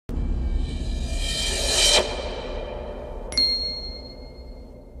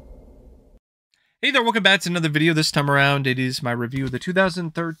Hey there, welcome back to another video. This time around, it is my review of the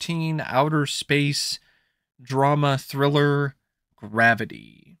 2013 outer space drama thriller,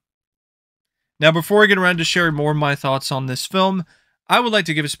 Gravity. Now, before I get around to sharing more of my thoughts on this film, I would like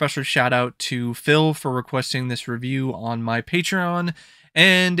to give a special shout out to Phil for requesting this review on my Patreon.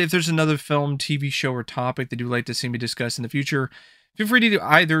 And if there's another film, TV show, or topic that you'd like to see me discuss in the future, feel free to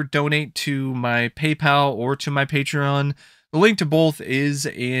either donate to my PayPal or to my Patreon. The link to both is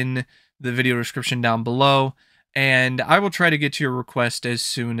in the video description down below, and I will try to get to your request as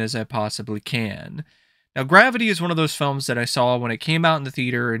soon as I possibly can. Now, Gravity is one of those films that I saw when it came out in the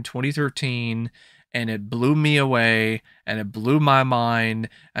theater in 2013, and it blew me away, and it blew my mind,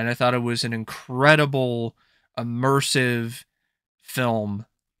 and I thought it was an incredible, immersive film.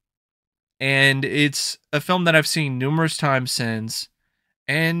 And it's a film that I've seen numerous times since,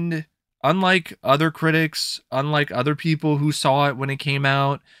 and unlike other critics, unlike other people who saw it when it came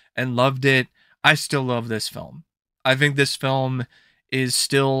out and loved it, I still love this film. I think this film is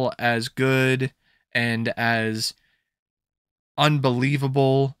still as good and as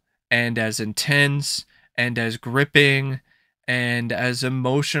unbelievable and as intense and as gripping and as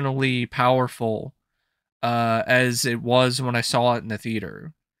emotionally powerful as it was when I saw it in the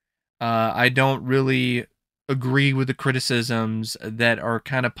theater. I don't really agree with the criticisms that are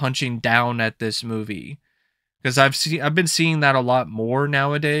kind of punching down at this movie, because I've been seeing that a lot more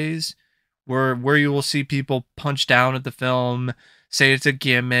nowadays, where you will see people punch down at the film, say it's a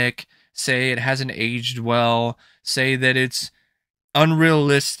gimmick, say it hasn't aged well, say that it's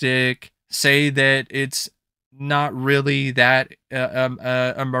unrealistic, say that it's not really that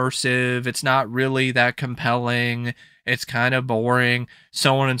immersive, it's not really that compelling, it's kind of boring,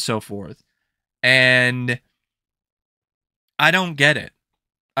 so on and so forth. And I don't get it.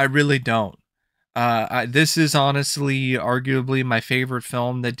 I really don't. This is honestly arguably my favorite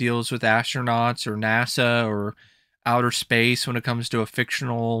film that deals with astronauts or NASA or outer space when it comes to a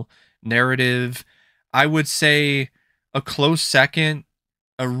fictional narrative. I would say a close second,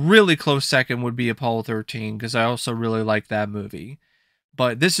 a really close second, would be Apollo 13, because I also really like that movie.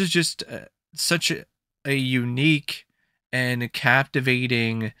 But this is just such a unique and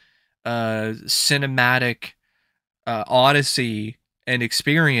captivating cinematic odyssey and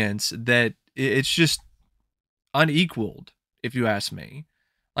experience that it's just unequaled, if you ask me.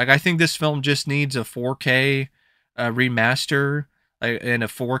 Like, I think this film just needs a 4K remaster, and a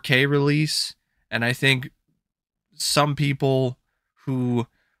 4K release. And I think some people who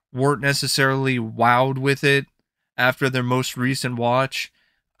weren't necessarily wowed with it after their most recent watch,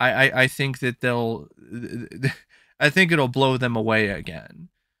 I think that I think it'll blow them away again.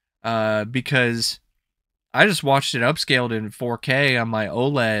 Because I just watched it upscaled in 4K on my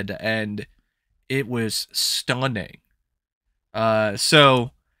OLED, and it was stunning.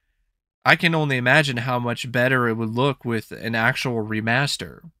 So I can only imagine how much better it would look with an actual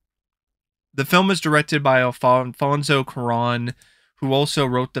remaster. The film is directed by Alfonso Cuarón, who also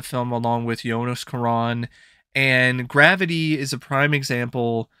wrote the film along with Jonas Cuarón, and Gravity is a prime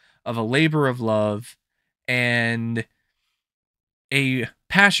example of a labor of love and a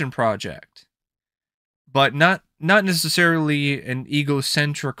passion project, but not necessarily an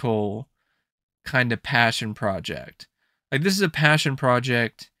egocentrical kind of passion project. Like, this is a passion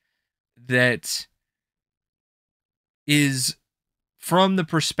project that is from the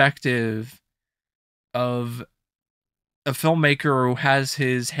perspective of a filmmaker who has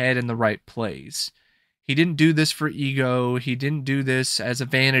his head in the right place. He didn't do this for ego. He didn't do this as a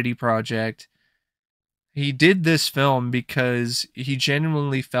vanity project. He did this film because he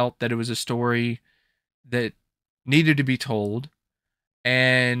genuinely felt that it was a story that needed to be told,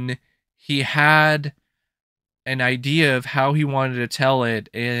 and he had an idea of how he wanted to tell it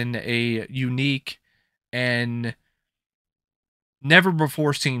in a unique and never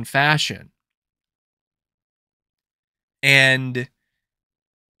before seen fashion. And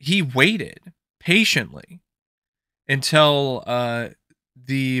he waited patiently until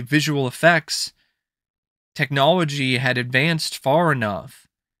the visual effects technology had advanced far enough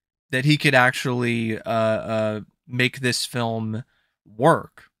that he could actually make this film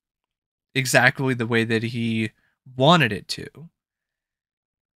work exactly the way that he wanted it to.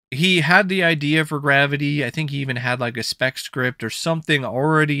 He had the idea for Gravity. I think he even had like a spec script or something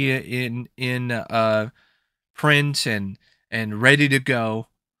already in print and ready to go,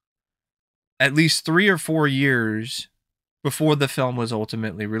 at least 3 or 4 years before the film was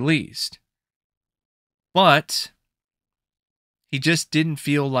ultimately released. But he just didn't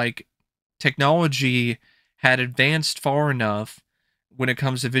feel like technology had advanced far enough when it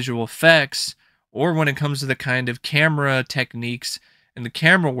comes to visual effects, or when it comes to the kind of camera techniques and the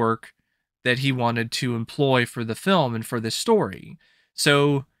camera work that he wanted to employ for the film and for this story.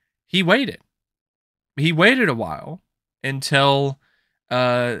 So he waited. He waited a while until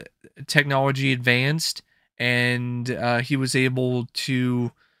uh, technology advanced and he was able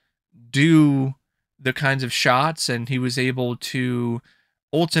to do the kinds of shots and he was able to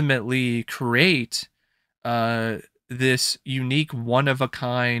ultimately create uh, this unique one of a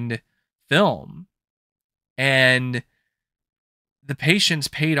kind film. And the patience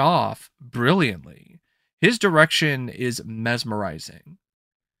paid off brilliantly. His direction is mesmerizing.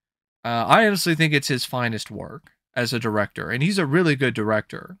 I honestly think it's his finest work as a director, and he's a really good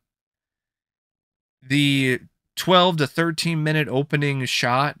director. The 12 to 13 minute opening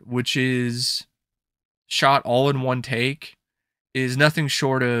shot, which is shot all in one take, is nothing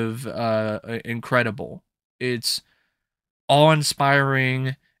short of incredible. It's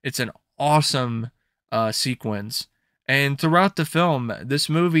awe-inspiring. It's an awesome sequence. And throughout the film, this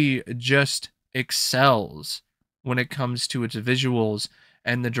movie just excels when it comes to its visuals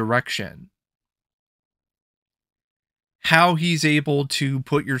and the direction. How he's able to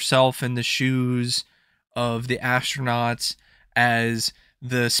put yourself in the shoes of the astronauts as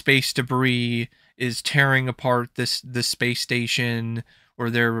the space debris is tearing apart the space station or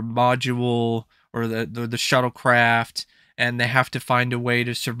their module or the shuttlecraft, and they have to find a way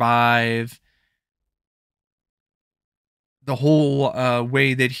to survive. The whole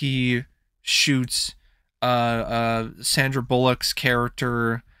way that he shoots Sandra Bullock's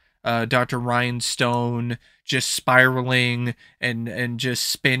character, Dr. Ryan Stone, just spiraling and just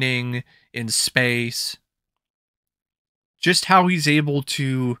spinning in space. Just how he's able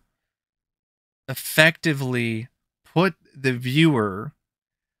to effectively put the viewer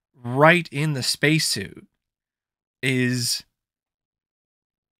right in the spacesuit is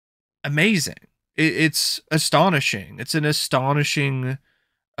amazing. It's astonishing. It's an astonishing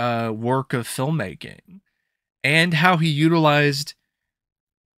work of filmmaking. And how he utilized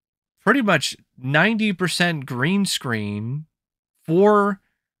pretty much 90% green screen for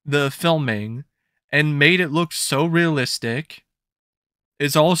the filming and made it look so realistic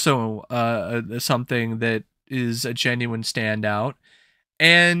is also something that is a genuine standout.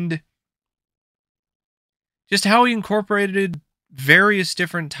 And just how he incorporated various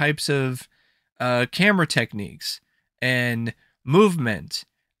different types of camera techniques and movement,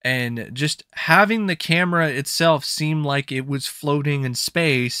 and just having the camera itself seem like it was floating in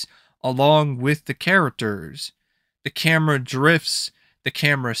space along with the characters. The camera drifts, the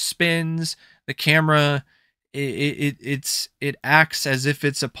camera spins, the camera it acts as if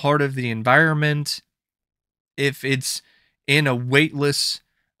it's a part of the environment. If it's in a weightless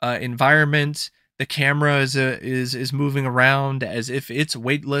environment, the camera is moving around as if it's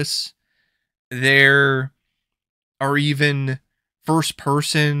weightless. There are even first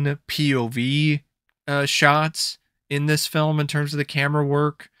person POV shots in this film in terms of the camera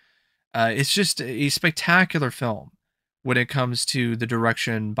work. It's just a spectacular film when it comes to the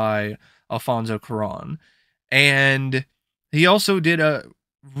direction by Alfonso Cuarón. And he also did a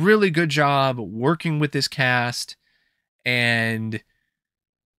really good job working with this cast and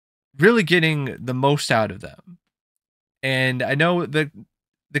really getting the most out of them. And I know that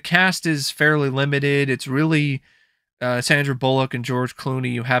the cast is fairly limited. It's really Sandra Bullock and George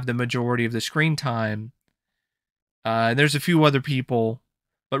Clooney who have the majority of the screen time. And there's a few other people,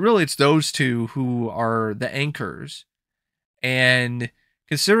 but really it's those two who are the anchors. And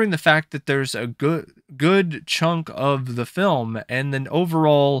considering the fact that there's a good chunk of the film and an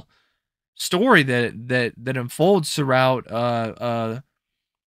overall story that unfolds throughout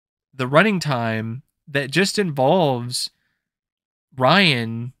the running time that just involves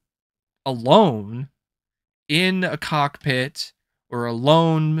Ryan alone in a cockpit or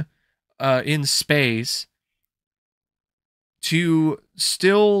alone in space to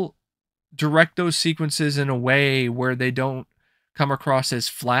still direct those sequences in a way where they don't come across as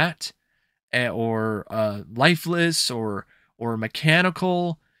flat or lifeless or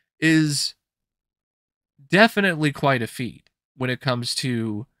mechanical is definitely quite a feat when it comes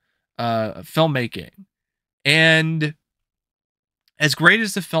to filmmaking. And as great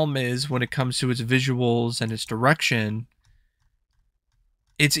as the film is when it comes to its visuals and its direction,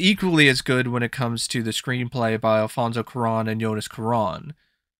 it's equally as good when it comes to the screenplay by Alfonso Cuarón and Jonas Cuarón.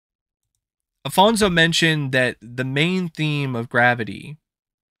 Alfonso mentioned that the main theme of Gravity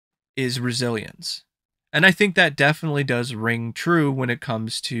is resilience. And I think that definitely does ring true when it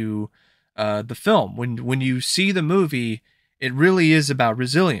comes to the film. When you see the movie, it really is about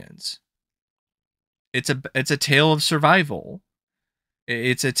resilience. It's a tale of survival.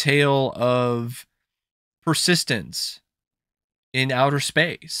 It's a tale of persistence in outer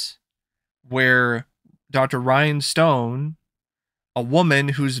space. where Dr. Ryan Stone, a woman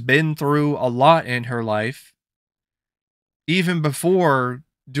who's been through a lot in her life, even before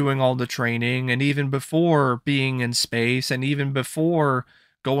doing all the training and even before being in space and even before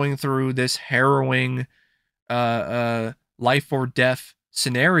going through this harrowing life or death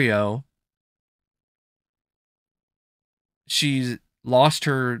scenario, she's lost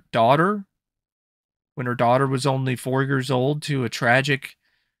her daughter when her daughter was only 4 years old to a tragic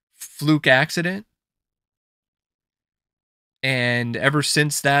fluke accident. And ever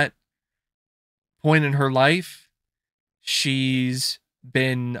since that point in her life, she's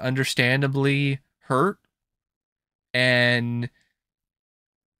been understandably hurt, and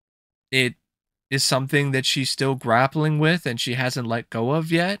it is something that she's still grappling with and she hasn't let go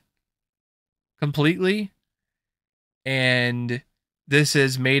of yet completely. And this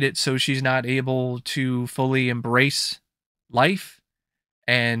has made it so she's not able to fully embrace life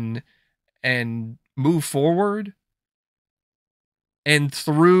and move forward. And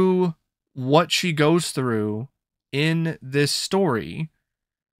through what she goes through in this story,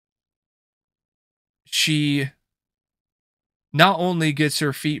 she not only gets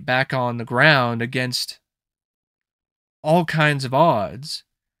her feet back on the ground against all kinds of odds,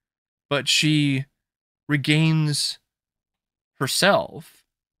 but she regains herself.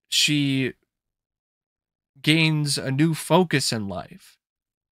 She gains a new focus in life.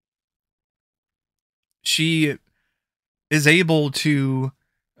 She is able to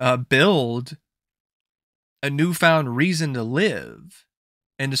build a newfound reason to live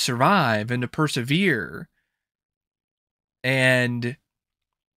and to survive and to persevere. And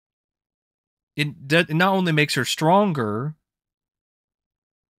it not only makes her stronger,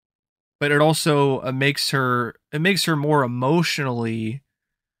 but it also makes her more emotionally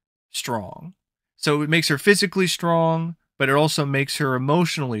strong. So it makes her physically strong, but it also makes her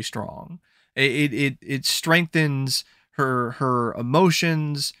emotionally strong. It strengthens her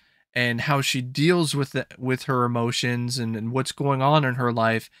emotions and how she deals with her emotions and what's going on in her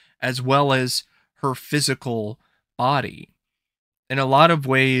life, as well as her physical body. In a lot of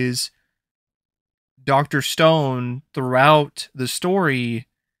ways, Dr. Stone, throughout the story,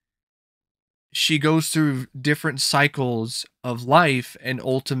 she goes through different cycles of life and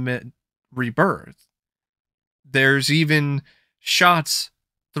ultimate rebirth. There's even shots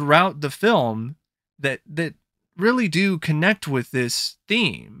throughout the film that really do connect with this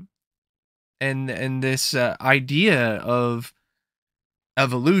theme and this idea of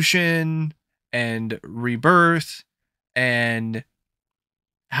evolution and rebirth and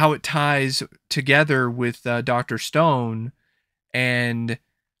how it ties together with Dr. Stone and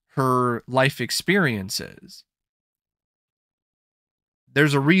her life experiences.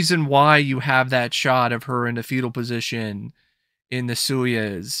 There's a reason why you have that shot of her in the fetal position in the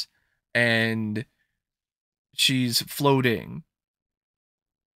Suyas and she's floating,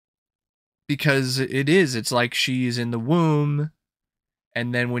 because it's like she's in the womb,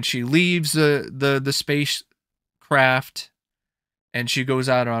 and then when she leaves the spacecraft and she goes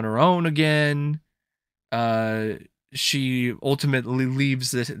out on her own again, uh she ultimately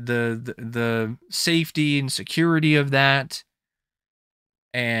leaves the safety and security of that.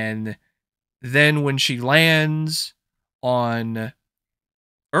 And then when she lands on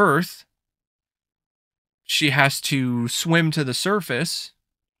Earth, she has to swim to the surface.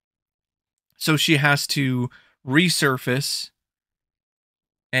 So she has to resurface.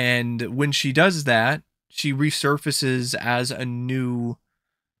 And when she does that, she resurfaces as a new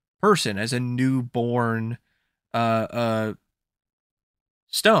person, as a newborn uh,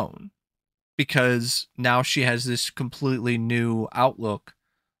 stone, because now she has this completely new outlook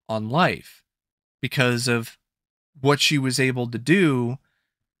on life because of what she was able to do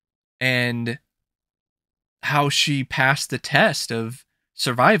and how she passed the test of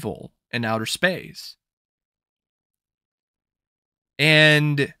survival in outer space.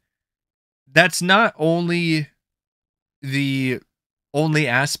 And that's not only the only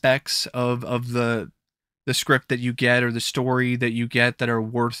aspects of the script that you get or the story that you get that are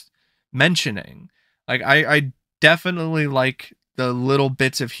worth mentioning. Like I definitely like the little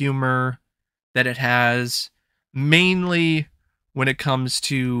bits of humor that it has, mainly when it comes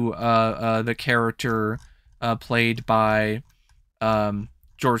to the character played by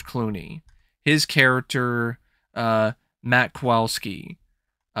George Clooney. His character, Matt Kowalski.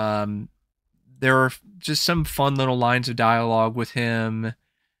 Um, there are just some fun little lines of dialogue with him,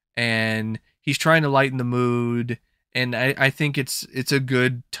 and he's trying to lighten the mood. And I think it's a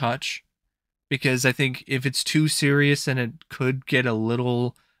good touch, because I think if it's too serious, then it could get a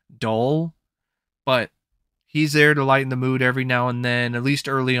little dull. But he's there to lighten the mood every now and then, at least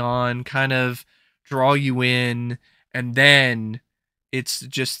early on, kind of draw you in, and then it's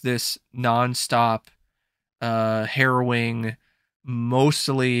just this nonstop, harrowing,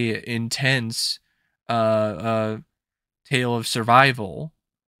 mostly intense, tale of survival,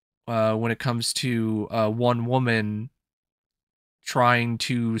 when it comes to one woman trying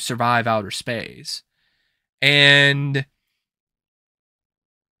to survive outer space. And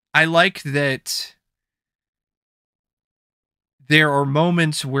I like that there are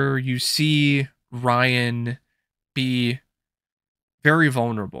moments where you see Ryan be very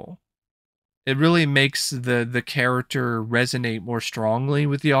vulnerable. It really makes the character resonate more strongly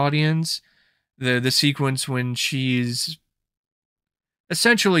with the audience. The sequence when she's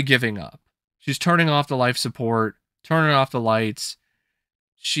essentially giving up. She's turning off the life support, turning off the lights.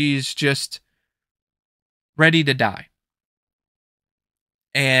 She's just ready to die.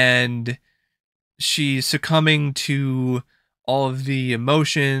 And she's succumbing to all of the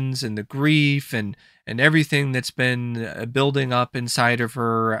emotions and the grief and everything that's been building up inside of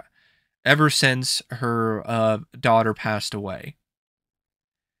her ever since her daughter passed away.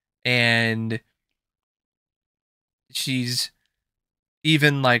 And she's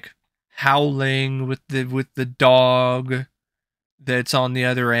even like howling with the dog that's on the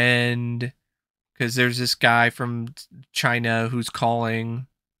other end, because there's this guy from China who's calling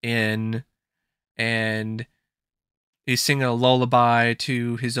in, and he's singing a lullaby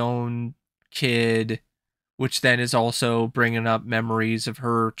to his own kid, which then is also bringing up memories of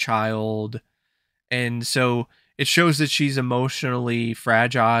her child. And so it shows that she's emotionally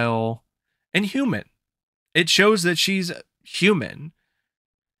fragile and human. It shows that she's human.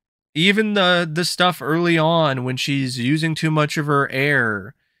 Even the stuff early on when she's using too much of her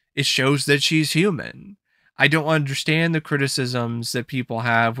air, it shows that she's human. I don't understand the criticisms that people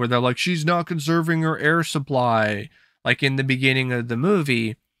have where they're like, she's not conserving her air supply. Like in the beginning of the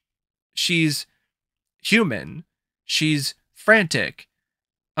movie, she's human. She's frantic.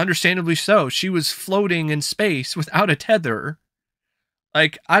 Understandably so. She was floating in space without a tether.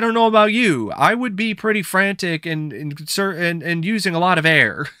 Like, I don't know about you. I would be pretty frantic and using a lot of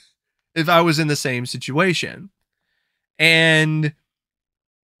air if I was in the same situation. And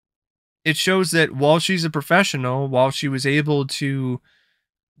it shows that while she's a professional, while she was able to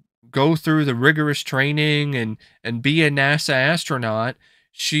go through the rigorous training and be a NASA astronaut,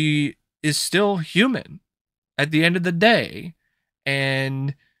 she is still human at the end of the day.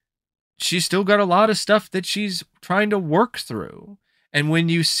 And she's still got a lot of stuff that she's trying to work through. And when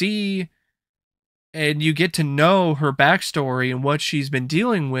you see and you get to know her backstory and what she's been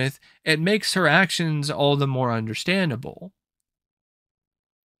dealing with, it makes her actions all the more understandable.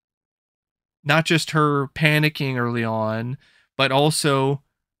 Not just her panicking early on, but also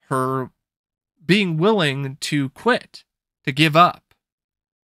her being willing to quit, to give up.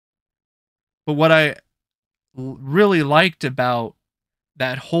 But what I really liked about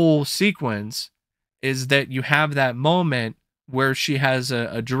that whole sequence is that you have that moment where she has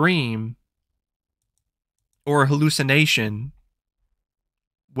a dream or a hallucination,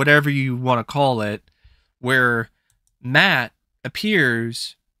 whatever you want to call it, where Matt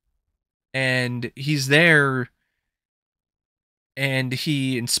appears and he's there and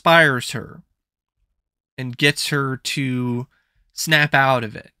he inspires her and gets her to snap out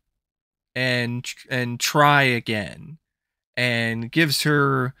of it and try again, and gives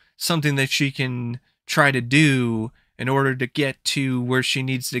her something that she can try to do in order to get to where she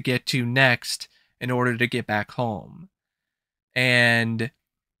needs to get to next in order to get back home. And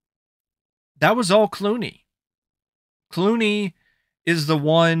that was all Clooney. Clooney is the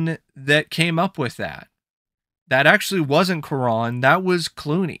one that came up with that. That actually wasn't Cuarón, that was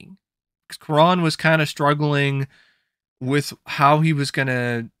Clooney. Cuarón was kind of struggling with how he was going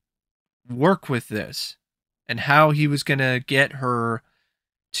to work with this and how he was going to get her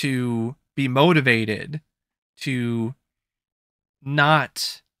to be motivated to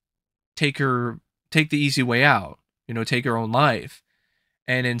not take the easy way out, take her own life,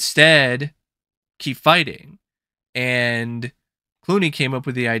 and instead keep fighting. And Clooney came up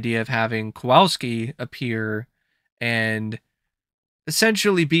with the idea of having Kowalski appear and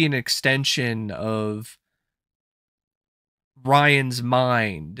essentially be an extension of Ryan's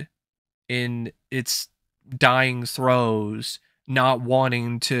mind in its dying throes, not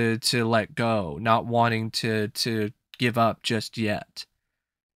wanting to let go, not wanting to give up just yet.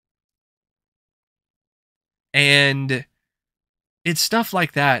 And it's stuff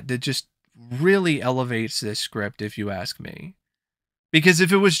like that that just really elevates this script, if you ask me. Because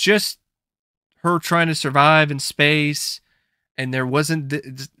if it was just her trying to survive in space and there wasn't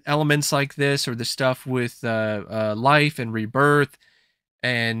elements like this or the stuff with life and rebirth,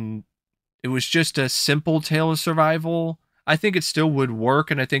 and it was just a simple tale of survival, I think it still would work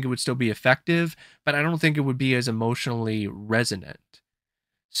and I think it would still be effective, but I don't think it would be as emotionally resonant.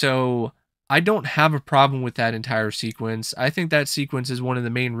 So I don't have a problem with that entire sequence. I think that sequence is one of the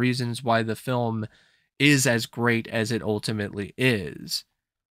main reasons why the film is as great as it ultimately is.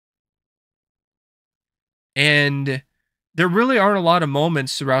 And there really aren't a lot of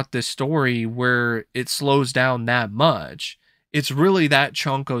moments throughout this story where it slows down that much. It's really that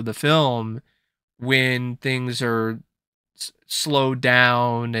chunk of the film when things are slowed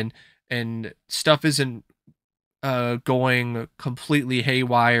down and stuff isn't going completely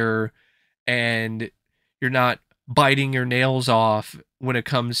haywire, and you're not biting your nails off when it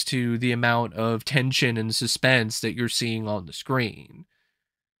comes to the amount of tension and suspense that you're seeing on the screen.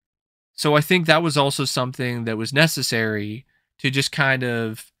 So I think that was also something that was necessary to just kind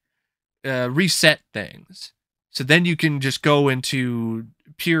of reset things. So then you can just go into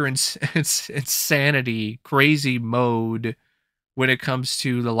pure insanity, crazy mode when it comes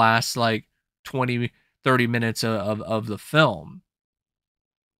to the last like 20, 30 minutes of the film.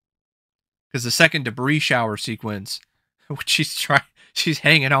 Because the second debris shower sequence, which she's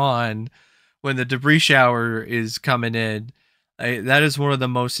hanging on when the debris shower is coming in. That is one of the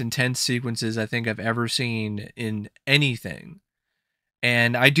most intense sequences I think I've ever seen in anything.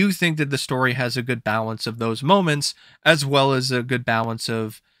 And I do think that the story has a good balance of those moments, as well as a good balance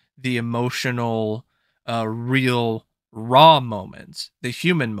of the emotional, real, raw moments, the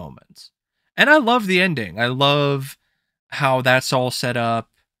human moments. And I love the ending. I love how that's all set up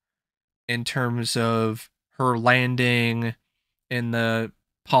in terms of her landing in the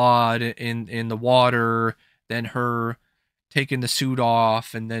pod in the water, then her taking the suit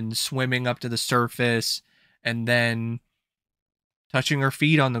off and then swimming up to the surface and then touching her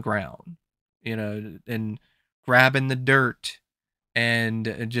feet on the ground, and grabbing the dirt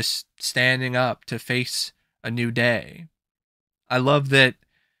and just standing up to face a new day. I love that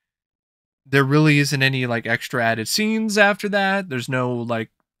there really isn't any like extra added scenes after that. There's no like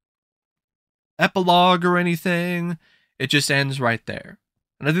epilogue or anything. It just ends right there.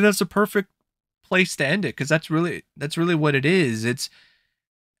 And I think that's a perfect place to end it, because that's really what it is. It's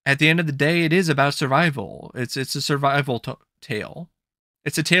at the end of the day, it is about survival. It's a survival tale.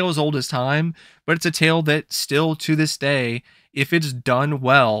 It's a tale as old as time, but it's a tale that still to this day, if it's done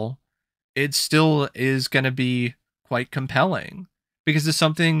well, it still is going to be quite compelling, because it's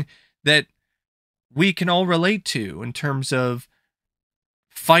something that we can all relate to in terms of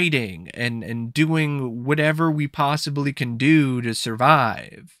fighting and doing whatever we possibly can do to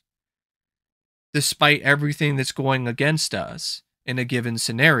survive despite everything that's going against us in a given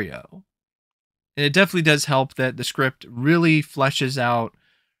scenario. And it definitely does help that the script really fleshes out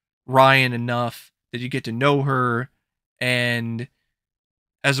Ryan enough that you get to know her, and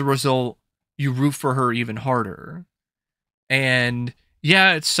as a result, you root for her even harder. And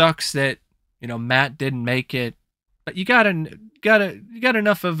yeah, it sucks that Matt didn't make it, but you got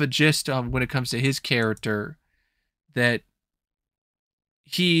enough of a gist on when it comes to his character that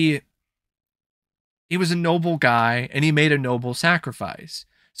he was a noble guy and he made a noble sacrifice.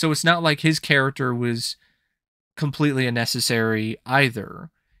 So it's not like his character was completely unnecessary either.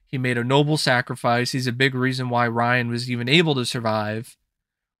 He made a noble sacrifice. He's a big reason why Ryan was even able to survive,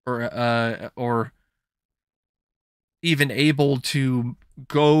 or even able to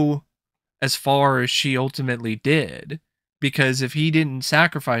go as far as she ultimately did. Because if he didn't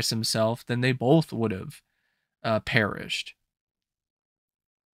sacrifice himself, then they both would have perished.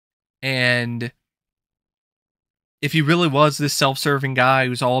 And if he really was this self-serving guy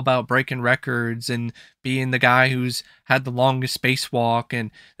who's all about breaking records and being the guy who's had the longest spacewalk, and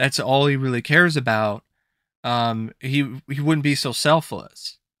that's all he really cares about, he wouldn't be so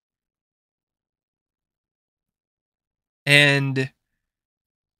selfless. And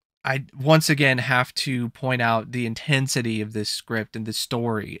I once again have to point out the intensity of this script and this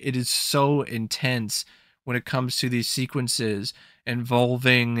story. It is so intense when it comes to these sequences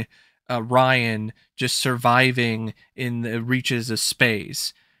involving Ryan just surviving in the reaches of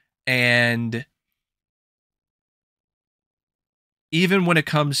space. And even when it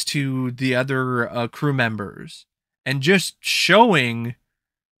comes to the other crew members, and just showing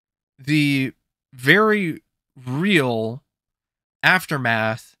the very real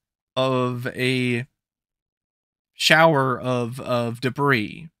aftermath of a shower of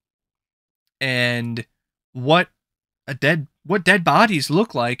debris, and what dead bodies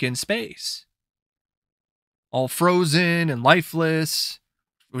look like in space, all frozen and lifeless,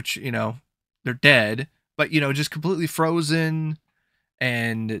 which they're dead, but just completely frozen,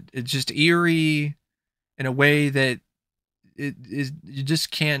 and it's just eerie in a way that it is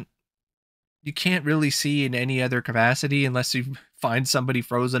you can't really see in any other capacity unless you find somebody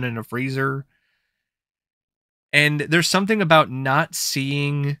frozen in a freezer. And there's something about not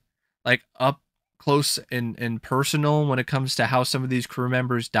seeing like up close and personal when it comes to how some of these crew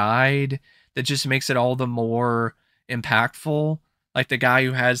members died that just makes it all the more impactful. Like the guy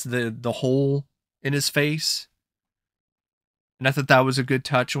who has the hole in his face. And I thought that was a good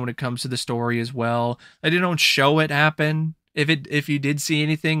touch when it comes to the story as well. Like, they don't show it happen. If you did see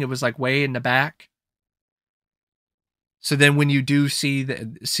anything, it was like way in the back. So then when you do see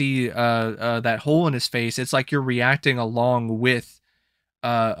that hole in his face, it's like you're reacting along with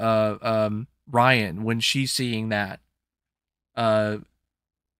Ryan when she's seeing that uh,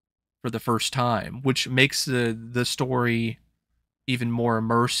 for the first time, which makes the story even more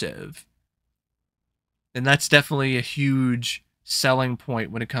immersive. And that's definitely a huge selling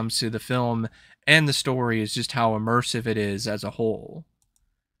point when it comes to the film and the story, is just how immersive it is as a whole.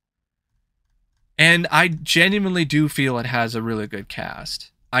 And I genuinely do feel it has a really good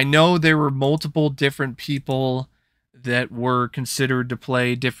cast. I know there were multiple different people that were considered to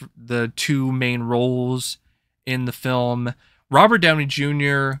play the two main roles in the film. Robert Downey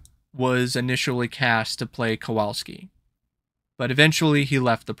Jr. was initially cast to play Kowalski, but eventually he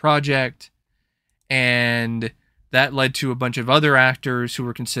left the project, and that led to a bunch of other actors who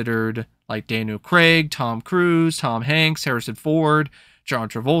were considered, like Daniel Craig, Tom Cruise, Tom Hanks, Harrison Ford, John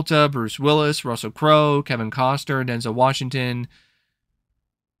Travolta, Bruce Willis, Russell Crowe, Kevin Costner, Denzel Washington,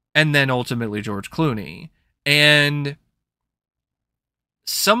 and then ultimately George Clooney. And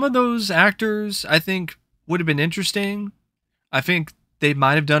some of those actors, I think, would have been interesting. I think they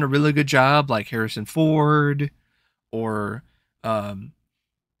might have done a really good job, like Harrison Ford or Tom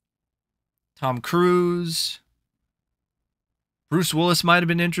Cruise. Bruce Willis might have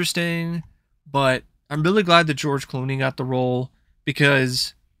been interesting, but I'm really glad that George Clooney got the role,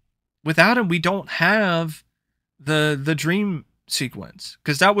 because without him, we don't have the dream sequence,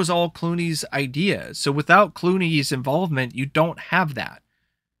 because that was all Clooney's idea. So without Clooney's involvement, you don't have that,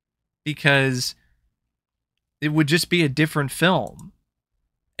 because it would just be a different film.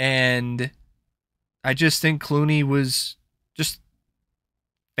 And I just think Clooney was just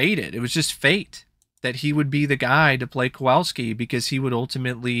fated. It was just fate that he would be the guy to play Kowalski, because he would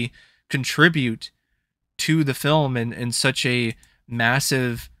ultimately contribute to the film in such a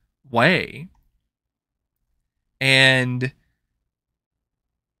massive way. And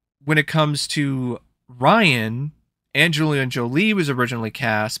when it comes to Ryan, Angelina Jolie was originally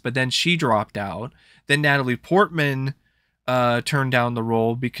cast, but then she dropped out. Then Natalie Portman turned down the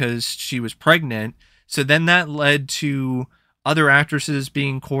role because she was pregnant. So then that led to other actresses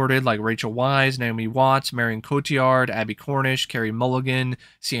being courted, like Rachel Weisz, Naomi Watts, Marion Cotillard, Abby Cornish, Carey Mulligan,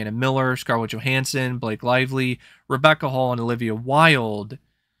 Sienna Miller, Scarlett Johansson, Blake Lively, Rebecca Hall, and Olivia Wilde.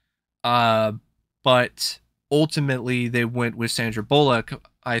 But ultimately, they went with Sandra Bullock,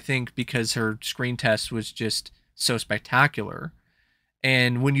 I think, because her screen test was just so spectacular.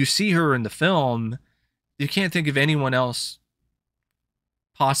 And when you see her in the film, you can't think of anyone else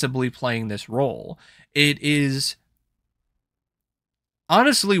possibly playing this role. It is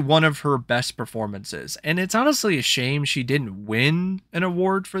honestly one of her best performances. And it's honestly a shame she didn't win an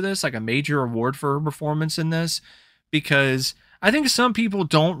award for this, like a major award for her performance in this, because I think some people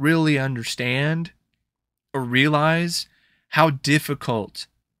don't really understand or realize how difficult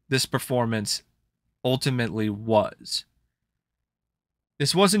this performance ultimately was.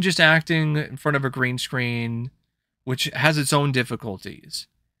 This wasn't just acting in front of a green screen, which has its own difficulties.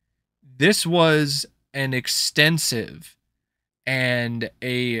 This was an extensive and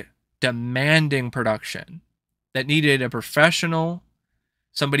a demanding production that needed a professional,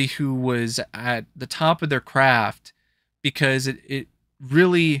 somebody who was at the top of their craft, because it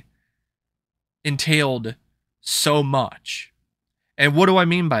really entailed so much. And what do I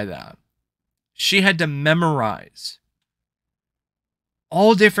mean by that? She had to memorize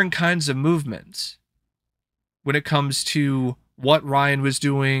all different kinds of movements when it comes to what Ryan was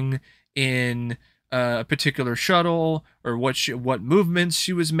doing in a particular shuttle, or what movements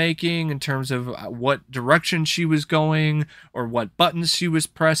she was making in terms of what direction she was going, or what buttons she was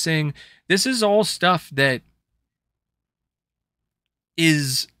pressing. This is all stuff that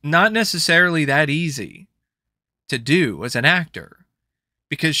is not necessarily that easy to do as an actor,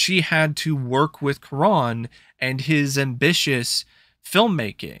 because she had to work with Cuarón and his ambitious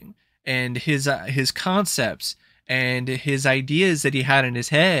filmmaking and his concepts and his ideas that he had in his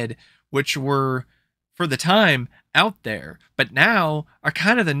head, which were, for the time, out there, but now are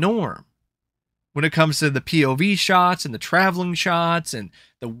kind of the norm. when it comes to the POV shots and the traveling shots and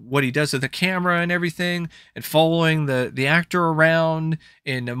the what he does with the camera and everything and following the actor around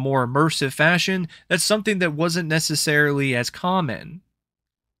in a more immersive fashion, that's something that wasn't necessarily as common.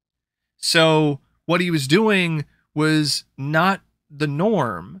 So what he was doing was not the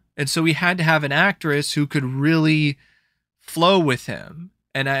norm. And so he had to have an actress who could really flow with him.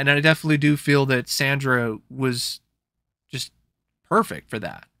 And I definitely do feel that Sandra was just perfect for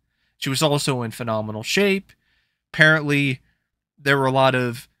that. She was also in phenomenal shape. Apparently, there were a lot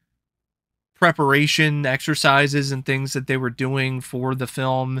of preparation exercises and things that they were doing for the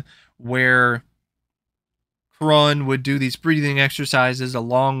film where Cuarón would do these breathing exercises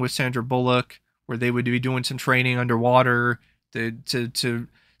along with Sandra Bullock, where they would be doing some training underwater to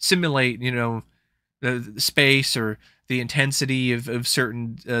simulate, the space or the intensity of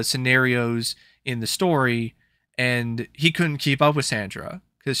certain scenarios in the story. And he couldn't keep up with Sandra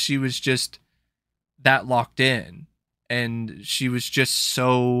because she was just that locked in, and she was just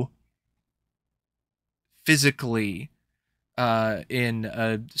so physically in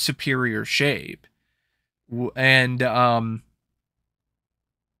a superior shape. And that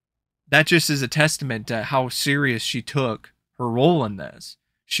just is a testament to how serious she took her role in this.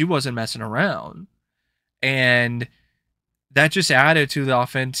 She wasn't messing around. And that just added to the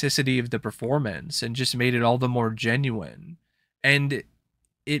authenticity of the performance and just made it all the more genuine. And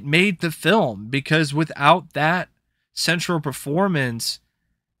it made the film, because without that central performance,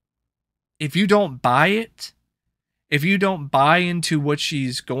 if you don't buy it, if you don't buy into what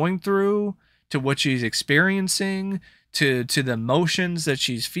she's going through, to what she's experiencing, to the emotions that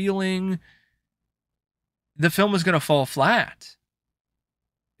she's feeling, the film is going to fall flat.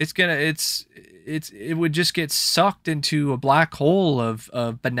 It would just get sucked into a black hole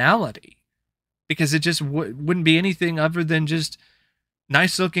of banality, because it just wouldn't be anything other than just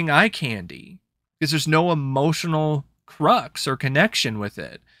nice looking eye candy, because there's no emotional crux or connection with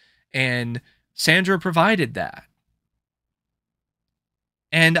it. And Sandra provided that.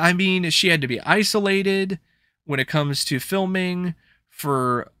 And I mean, she had to be isolated when it comes to filming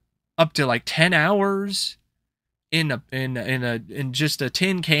for up to like 10 hours in just a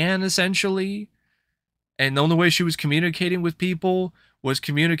tin can, essentially. And the only way she was communicating with people was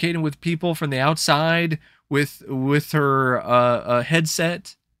communicating with people from the outside with her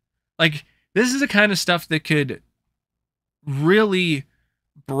headset. Like, this is the kind of stuff that could really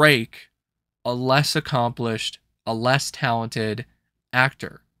break a less accomplished, a less talented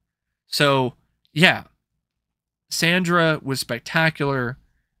actor. So, yeah, Sandra was spectacular,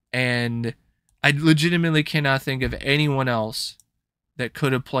 and I legitimately cannot think of anyone else that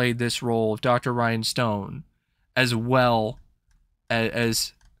could have played this role of Dr. Ryan Stone as well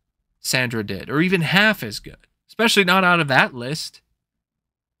as Sandra did, or even half as good, especially not out of that list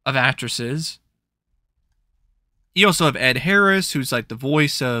of actresses. You also have Ed Harris, who's like the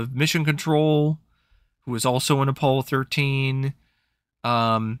voice of Mission Control, who was also in Apollo 13.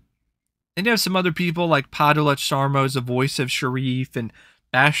 And you have some other people like Padalecz Sarmo is the voice of Sharif, and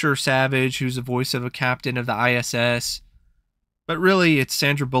Bashir Savage, who's the voice of a captain of the ISS. But really, it's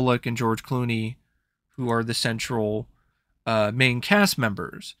Sandra Bullock and George Clooney who are the central main cast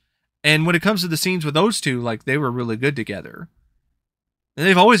members. And when it comes to the scenes with those two, like, they were really good together. And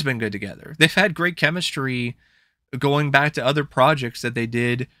they've always been good together. They've had great chemistry going back to other projects that they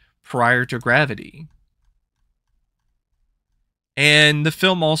did prior to Gravity. And the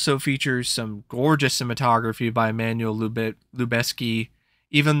film also features some gorgeous cinematography by Emmanuel Lubezki.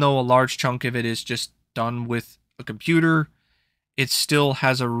 Even though a large chunk of it is just done with a computer, it still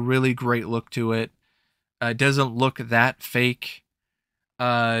has a really great look to it. It doesn't look that fake.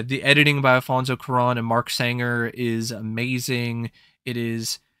 The editing by Alfonso Cuarón and Mark Sanger is amazing. It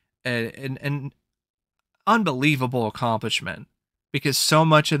is an unbelievable accomplishment, because so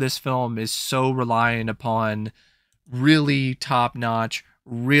much of this film is so reliant upon really top-notch,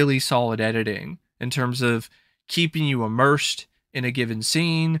 really solid editing in terms of keeping you immersed in a given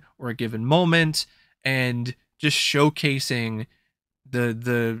scene or a given moment, and just showcasing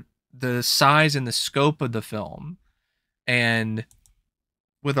the size and the scope of the film. And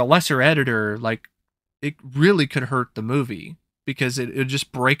with a lesser editor, like, it really could hurt the movie, because it would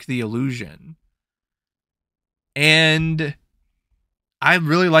just break the illusion. And I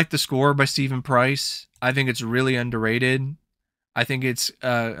really like the score by Stephen Price. I think it's really underrated. I think it's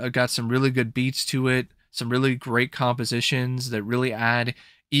got some really good beats to it, some really great compositions that really add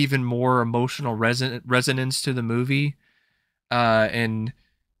even more emotional resonance to the movie, and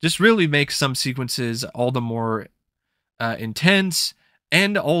just really makes some sequences all the more intense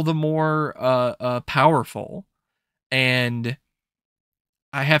and all the more powerful. And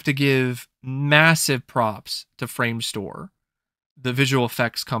I have to give massive props to Framestore, the visual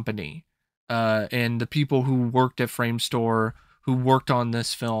effects company, and the people who worked at Framestore, who worked on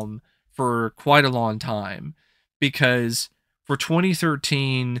this film for quite a long time, because for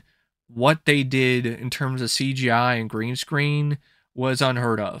 2013, what they did in terms of CGI and green screen was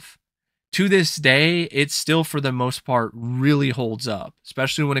unheard of. To this day, it still, for the most part, really holds up,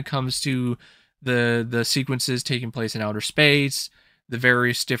 especially when it comes to the sequences taking place in outer space, the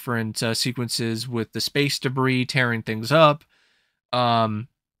various different sequences with the space debris tearing things up. Um,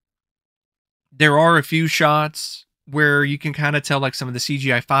 there are a few shots where you can kind of tell, like some of the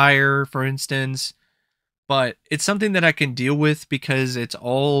CGI fire, for instance, but it's something that I can deal with because it's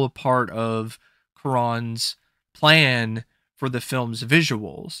all a part of Cuarón's plan for the film's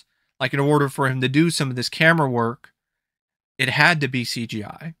visuals. Like, in order for him to do some of this camera work, it had to be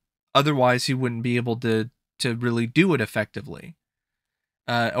CGI. Otherwise, he wouldn't be able to really do it effectively,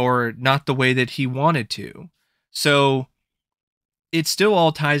 or not the way that he wanted to. So it still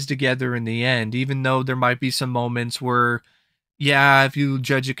all ties together in the end, even though there might be some moments where, yeah, if you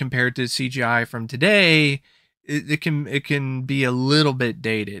judge it compared to CGI from today, it can be a little bit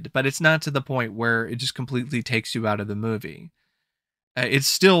dated, but it's not to the point where it just completely takes you out of the movie. It's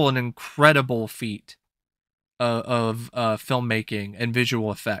still an incredible feat of filmmaking and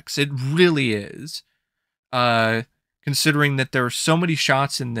visual effects. It really is. Uh, Considering that there are so many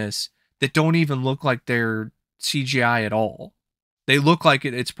shots in this that don't even look like they're CGI at all. They look like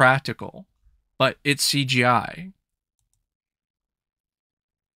it's practical, but it's CGI.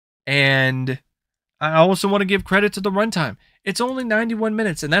 And I also want to give credit to the runtime. It's only 91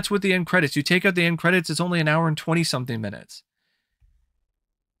 minutes, and that's with the end credits. You take out the end credits, it's only an hour and 20 something minutes.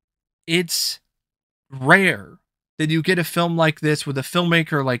 It's rare that you get a film like this with a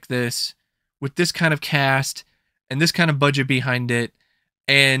filmmaker like this, with this kind of cast and this kind of budget behind it,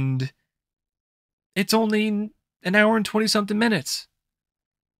 and it's only an hour and 20 something minutes.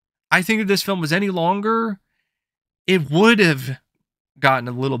 I think if this film was any longer, it would have gotten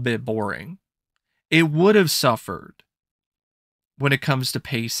a little bit boring. It would have suffered when it comes to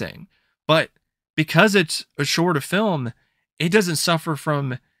pacing. But because it's a shorter film, it doesn't suffer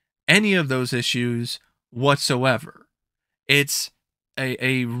from any of those issues whatsoever. It's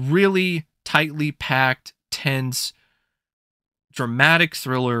a really tightly packed, tense, dramatic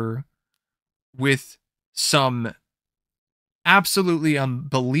thriller with some absolutely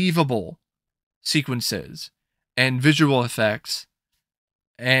unbelievable sequences and visual effects.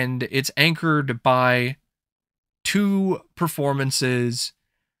 And it's anchored by two performances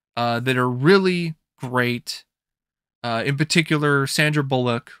that are really great. In particular, Sandra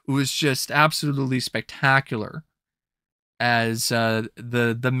Bullock, who is just absolutely spectacular as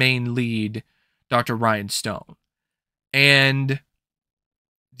the main lead, Dr. Ryan Stone. And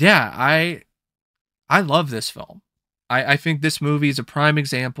yeah, I love this film. I think this movie is a prime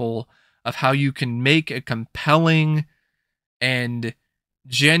example of how you can make a compelling and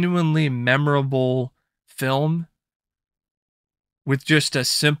genuinely memorable film with just a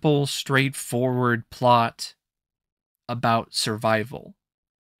simple, straightforward plot about survival,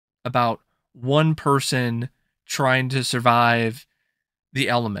 about one person trying to survive the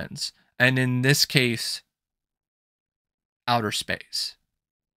elements, and in this case, outer space.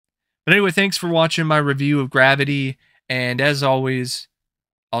 But anyway, thanks for watching my review of Gravity, and as always,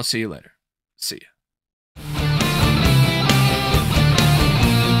 I'll see you later. See ya.